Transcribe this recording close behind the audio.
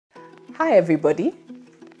Hi everybody.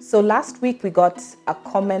 So last week we got a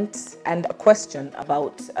comment and a question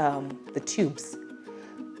about the tubes.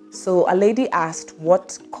 So a lady asked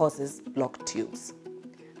what causes blocked tubes.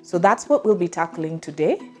 So that's what we'll be tackling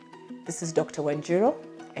today. This is Dr. Wanjiro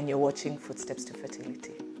and you're watching Footsteps to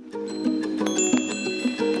Fertility.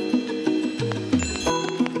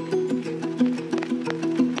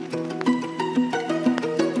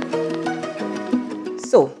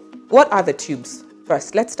 So what are the tubes?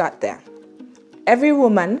 First, let's start there. Every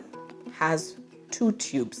woman has two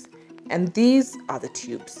tubes, and these are the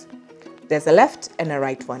tubes. There's a left and a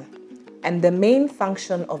right one. And the main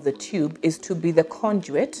function of the tube is to be the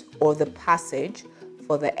conduit or the passage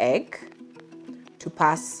for the egg to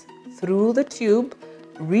pass through the tube,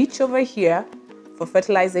 reach over here for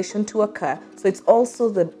fertilization to occur. So it's also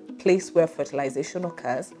the place where fertilization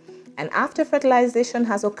occurs. And after fertilization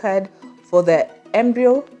has occurred, for the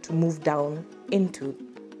embryo to move down into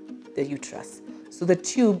the uterus. So the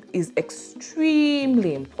tube is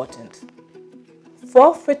extremely important.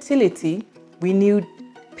 For fertility, we need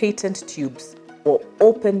patent tubes or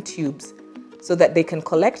open tubes so that they can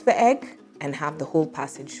collect the egg and have the whole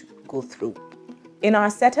passage go through. In our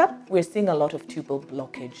setup, we're seeing a lot of tubal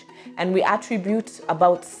blockage, and we attribute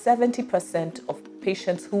about 70% of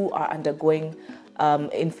patients who are undergoing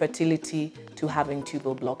infertility to having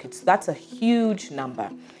tubal blockage. So that's a huge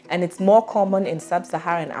number, and it's more common in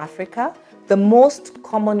sub-Saharan Africa. The most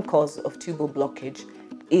common cause of tubal blockage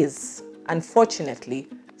is, unfortunately,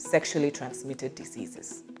 sexually transmitted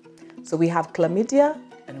diseases. So we have chlamydia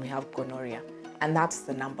and we have gonorrhea, and that's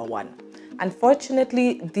the number one.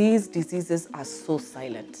 Unfortunately, these diseases are so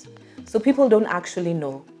silent. So people don't actually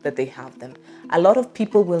know that they have them. A lot of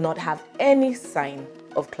people will not have any sign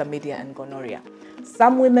of chlamydia and gonorrhea.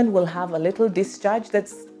 Some women will have a little discharge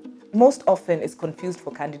that's most often is confused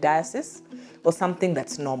for candidiasis or something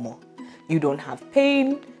that's normal. You don't have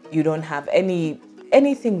pain, you don't have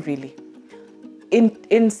anything really.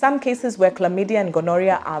 In some cases where chlamydia and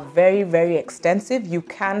gonorrhea are very, very extensive, you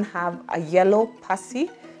can have a yellow pussy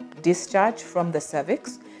discharge from the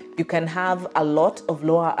cervix. You can have a lot of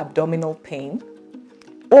lower abdominal pain,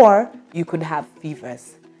 or you could have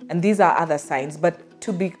fevers. And these are other signs, but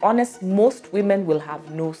to be honest, most women will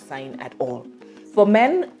have no sign at all. For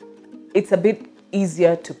men, it's a bit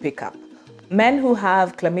easier to pick up. Men who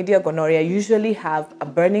have chlamydia, gonorrhea usually have a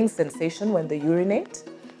burning sensation when they urinate.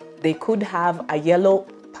 They could have a yellow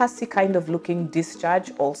pussy kind of looking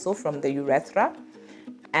discharge also from the urethra.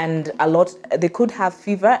 And they could have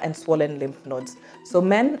fever and swollen lymph nodes. So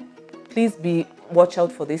men, please watch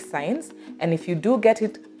out for these signs. And if you do get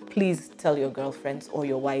it, please tell your girlfriends or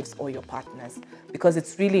your wives or your partners, because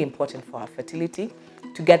it's really important for our fertility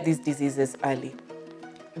to get these diseases early.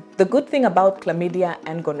 The good thing about chlamydia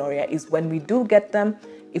and gonorrhea is when we do get them,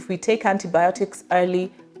 if we take antibiotics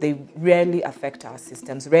early, they rarely affect our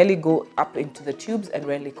systems, rarely go up into the tubes, and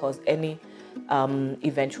rarely cause any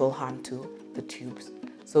eventual harm to the tubes.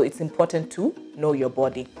 So it's important to know your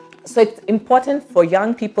body. So it's important for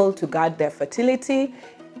young people to guard their fertility.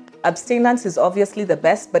 Abstinence is obviously the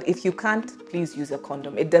best, but if you can't, please use a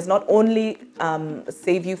condom. It does not only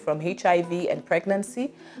save you from HIV and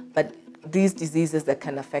pregnancy, but these diseases that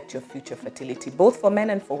can affect your future fertility, both for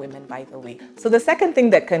men and for women, by the way. So the second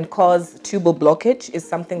thing that can cause tubal blockage is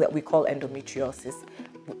something that we call endometriosis,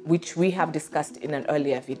 which we have discussed in an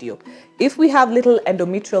earlier video. If we have little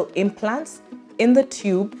endometrial implants in the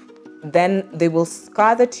tube, then they will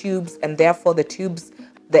scar the tubes, and therefore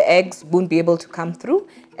the eggs won't be able to come through,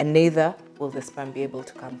 and neither will the sperm be able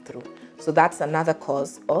to come through. So that's another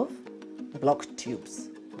cause of blocked tubes.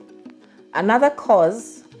 Another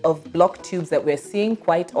cause of blocked tubes that we're seeing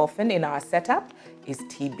quite often in our setup is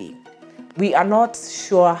TB. We are not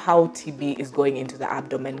sure how TB is going into the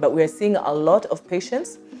abdomen, but we're seeing a lot of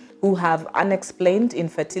patients who have unexplained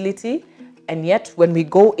infertility, and yet when we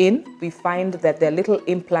go in, we find that there are little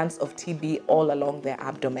implants of TB all along their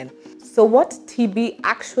abdomen. So what TB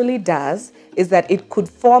actually does is that it could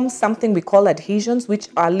form something we call adhesions, which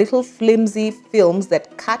are little flimsy films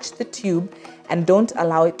that catch the tube and don't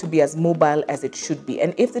allow it to be as mobile as it should be.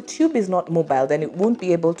 And if the tube is not mobile, then it won't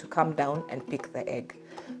be able to come down and pick the egg.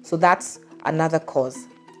 So that's another cause,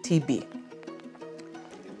 TB.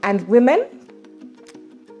 And women,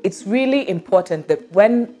 it's really important that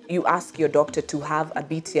when you ask your doctor to have a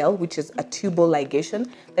BTL, which is a tubal ligation,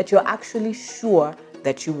 that you're actually sure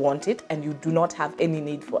that you want it and you do not have any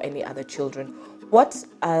need for any other children. What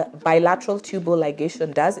a bilateral tubal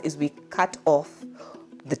ligation does is we cut off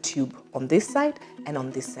the tube on this side and on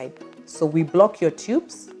this side. So we block your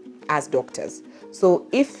tubes as doctors. So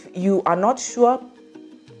if you are not sure,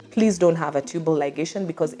 please don't have a tubal ligation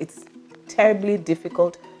because it's terribly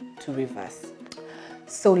difficult to reverse.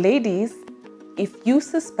 So ladies, if you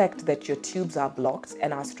suspect that your tubes are blocked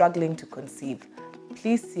and are struggling to conceive,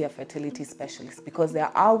 please see a fertility specialist, because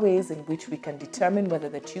there are ways in which we can determine whether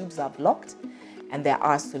the tubes are blocked, and there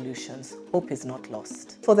are solutions. Hope is not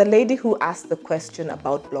lost. For the lady who asked the question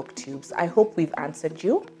about blocked tubes, I hope we've answered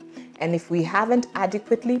you. And if we haven't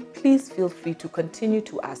adequately, please feel free to continue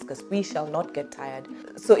to ask us. We shall not get tired.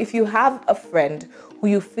 So if you have a friend who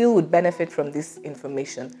you feel would benefit from this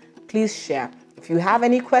information, please share. If you have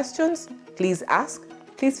any questions, please ask.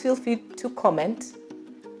 Please feel free to comment,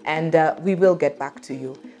 and we will get back to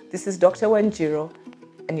you. This is Dr. Wanjiro,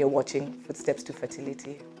 and you're watching Footsteps to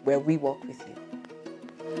Fertility, where we walk with you.